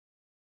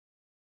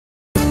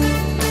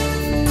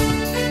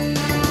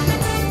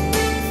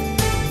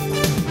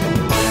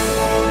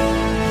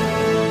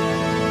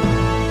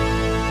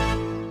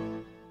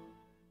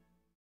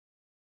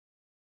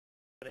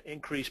to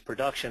increase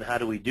production, how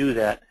do we do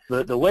that?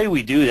 The way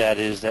we do that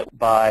is that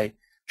by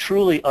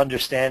truly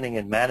understanding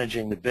and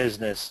managing the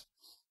business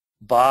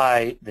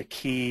by the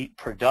key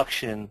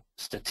production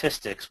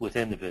statistics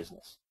within the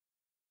business.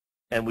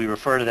 And we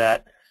refer to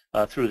that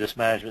through this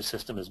management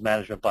system as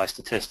management by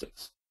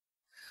statistics.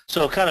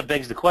 So it kind of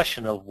begs the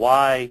question of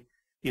why,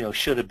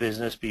 should a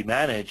business be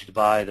managed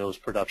by those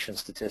production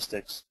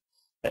statistics?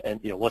 And,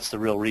 what's the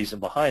real reason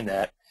behind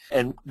that?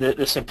 And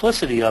the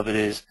simplicity of it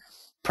is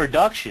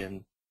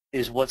production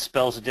is what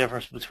spells the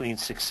difference between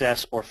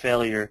success or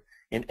failure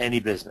in any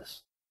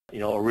business,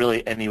 or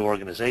really any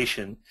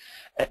organization.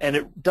 And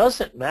it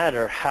doesn't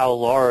matter how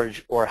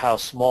large or how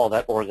small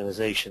that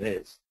organization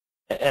is.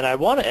 And I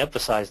want to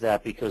emphasize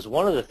that because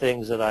one of the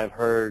things that I've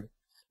heard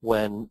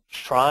when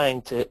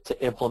trying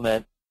to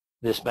implement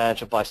this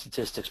management by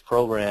statistics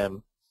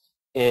program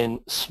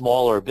in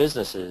smaller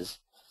businesses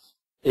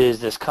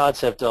is this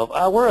concept of,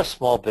 we're a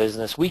small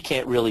business, we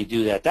can't really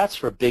do that. That's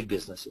for big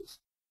businesses.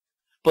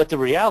 But the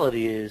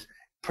reality is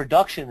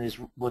production is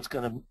what's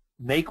going to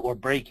make or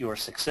break your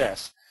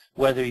success,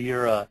 whether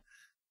you're a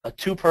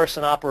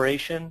two-person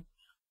operation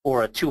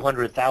or a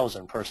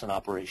 200,000-person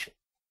operation.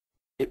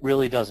 It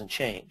really doesn't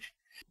change.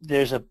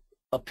 There's a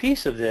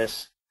piece of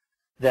this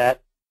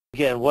that,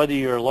 again, whether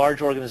you're a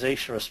large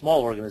organization or a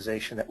small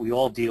organization, that we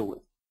all deal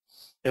with.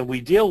 And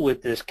we deal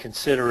with this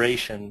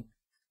consideration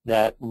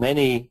that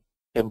many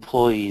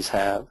employees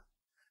have,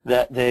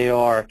 that they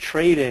are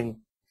trading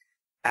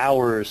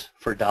hours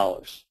for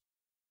dollars.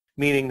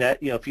 Meaning that,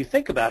 if you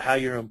think about how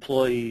your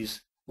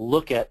employees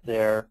look at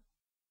their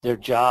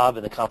job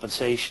and the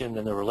compensation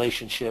and the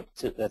relationship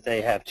that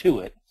they have to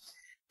it,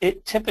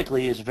 it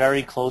typically is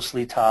very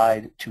closely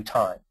tied to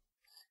time.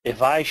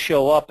 If I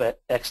show up at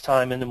X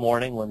time in the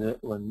morning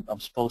when I'm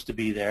supposed to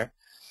be there,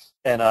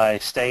 and I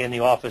stay in the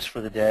office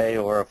for the day,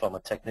 or if I'm a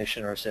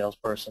technician or a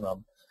salesperson,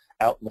 I'm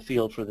out in the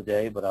field for the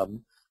day, but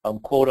I'm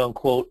quote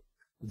unquote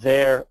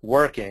there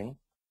working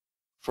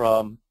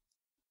from,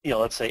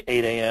 let's say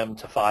 8 a.m.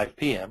 to 5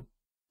 p.m.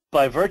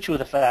 By virtue of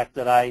the fact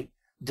that I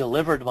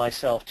delivered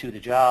myself to the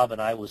job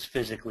and I was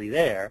physically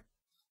there,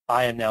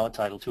 I am now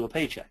entitled to a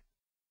paycheck.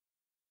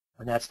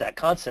 And that's that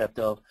concept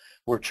of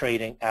we're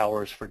trading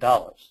hours for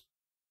dollars.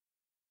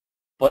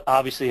 But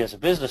obviously as a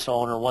business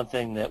owner, one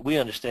thing that we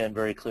understand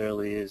very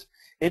clearly is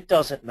it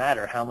doesn't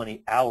matter how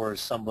many hours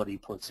somebody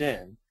puts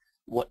in.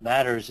 What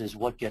matters is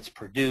what gets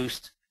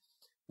produced,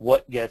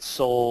 what gets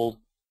sold,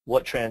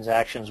 what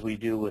transactions we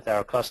do with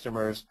our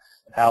customers,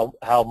 how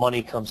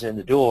money comes in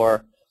the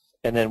door,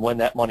 and then when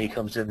that money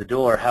comes in the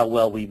door, how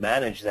well we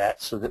manage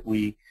that so that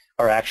we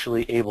are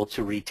actually able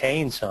to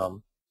retain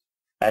some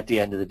at the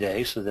end of the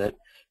day so that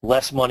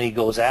less money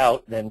goes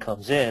out than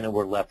comes in and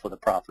we're left with a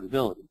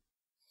profitability.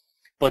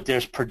 But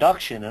there's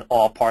production in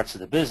all parts of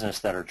the business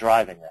that are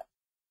driving that.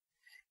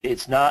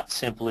 It's not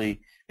simply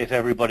if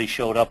everybody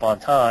showed up on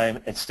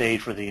time and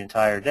stayed for the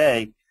entire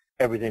day,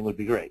 everything would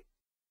be great.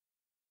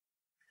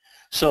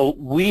 So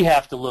we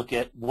have to look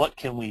at what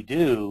can we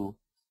do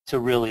to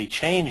really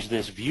change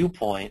this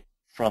viewpoint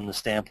from the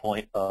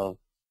standpoint of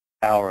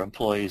our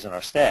employees and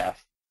our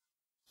staff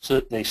so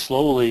that they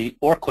slowly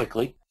or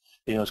quickly,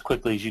 as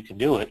quickly as you can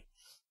do it,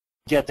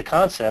 get the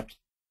concept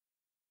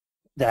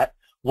that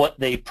what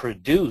they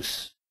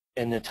produce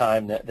in the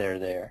time that they're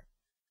there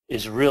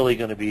is really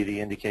going to be the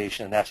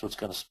indication, and that's what's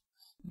going to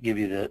give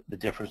you the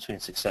difference between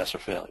success or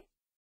failure.